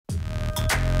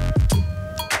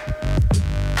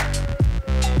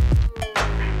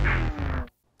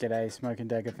G'day Smoke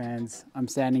Dagger fans. I'm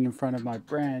standing in front of my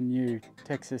brand new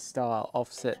Texas style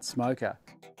offset smoker.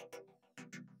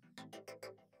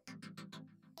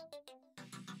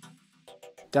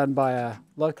 Done by a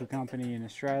local company in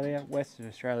Australia, Western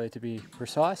Australia to be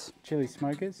precise, Chilli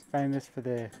Smokers, famous for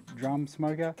their drum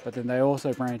smoker, but then they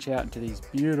also branch out into these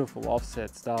beautiful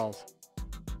offset styles.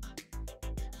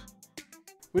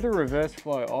 With a reverse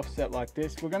flow offset like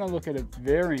this, we're going to look at a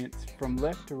variance from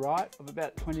left to right of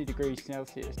about 20 degrees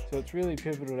Celsius. So it's really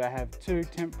pivotal to have two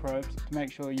temp probes to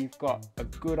make sure you've got a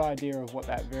good idea of what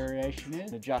that variation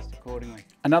is and adjust accordingly.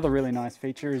 Another really nice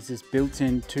feature is this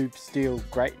built-in tube steel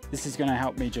grate. This is going to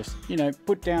help me just,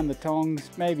 put down the tongs,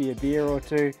 maybe a beer or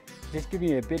two, just give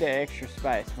me a bit of extra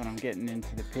space when I'm getting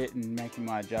into the pit and making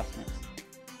my adjustments.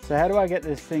 So how do I get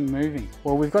this thing moving?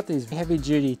 Well, we've got these heavy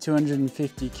duty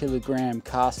 250 kilogram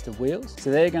caster wheels.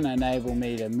 So they're going to enable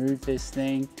me to move this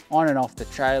thing on and off the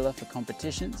trailer for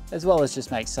competitions, as well as just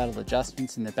make subtle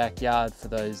adjustments in the backyard for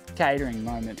those catering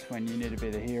moments when you need to be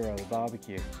the hero of the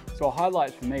barbecue. So a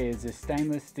highlight for me is this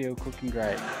stainless steel cooking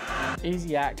grate.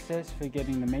 Easy access for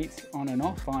getting the meats on and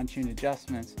off, fine-tuned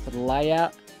adjustments for the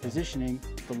layout, positioning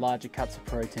for larger cuts of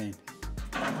protein.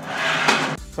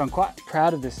 So I'm quite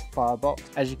proud of this firebox.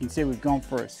 As you can see, we've gone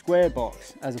for a square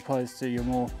box as opposed to your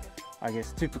more,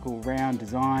 typical round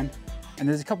design. And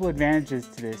there's a couple of advantages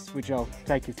to this, which I'll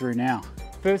take you through now.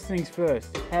 First things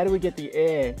first, how do we get the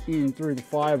air in through the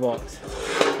firebox?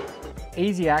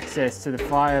 Easy access to the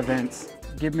fire vents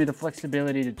give me the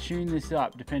flexibility to tune this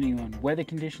up depending on weather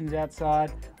conditions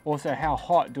outside. Also, how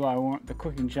hot do I want the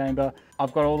cooking chamber?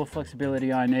 I've got all the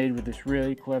flexibility I need with this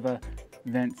really clever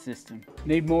vent system.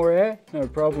 Need more air? No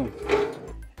problem.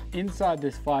 Inside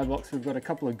this firebox, we've got a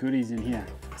couple of goodies in here.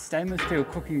 A stainless steel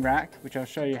cooking rack, which I'll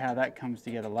show you how that comes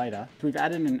together later. We've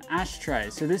added an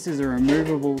ashtray. So this is a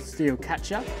removable steel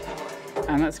catcher,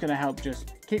 and that's going to help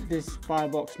just keep this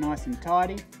firebox nice and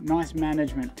tidy. Nice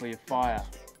management for your fire.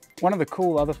 One of the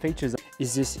cool other features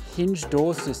is this hinge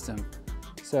door system.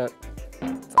 So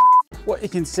what you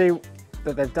can see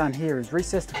that they've done here is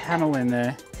recessed a panel in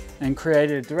there and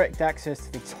created direct access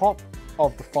to the top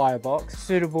of the firebox,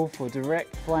 suitable for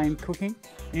direct flame cooking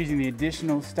using the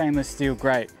additional stainless steel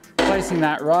grate. Placing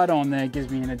that right on there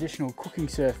gives me an additional cooking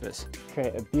surface.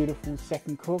 Create a beautiful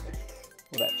second cook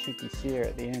with that cheeky sear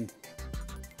at the end.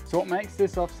 So what makes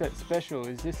this offset special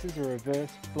is this is a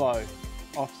reverse flow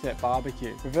offset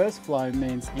barbecue. Reverse flow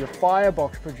means your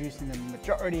firebox producing the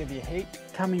majority of your heat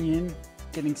coming in,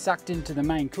 getting sucked into the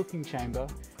main cooking chamber.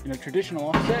 In a traditional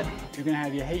offset, you're going to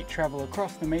have your heat travel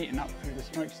across the meat and up through the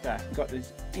smokestack. You've got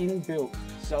this inbuilt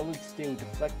solid steel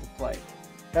deflector plate.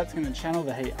 That's going to channel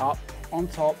the heat up, on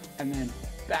top, and then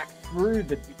back through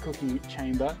the cooking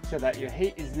chamber so that your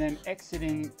heat is then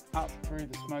exiting up through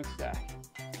the smokestack.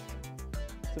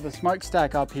 So the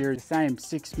smokestack up here is the same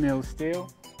 6mm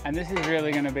steel, and this is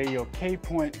really going to be your key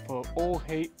point for all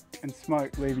heat and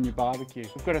smoke leaving your barbecue.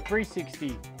 We've got a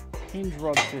 360 hinge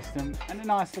rod system and a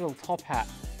nice little top hat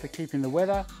for keeping the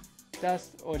weather,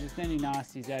 dust, or just any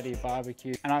nasties out of your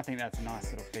barbecue. And I think that's a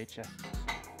nice little feature.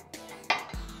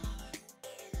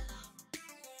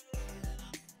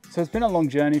 So it's been a long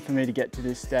journey for me to get to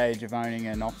this stage of owning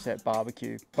an offset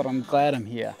barbecue, but I'm glad I'm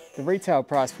here. The retail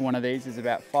price for one of these is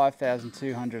about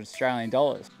 5,200 Australian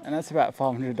dollars, and that's about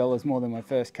 $500 more than my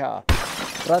first car.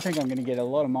 But I think I'm gonna get a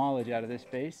lot of mileage out of this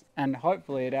beast, and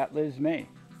hopefully it outlives me.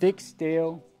 Thick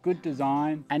steel, good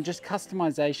design, and just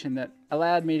customization that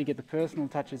allowed me to get the personal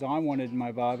touches I wanted in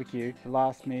my barbecue to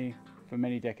last me for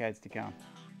many decades to come.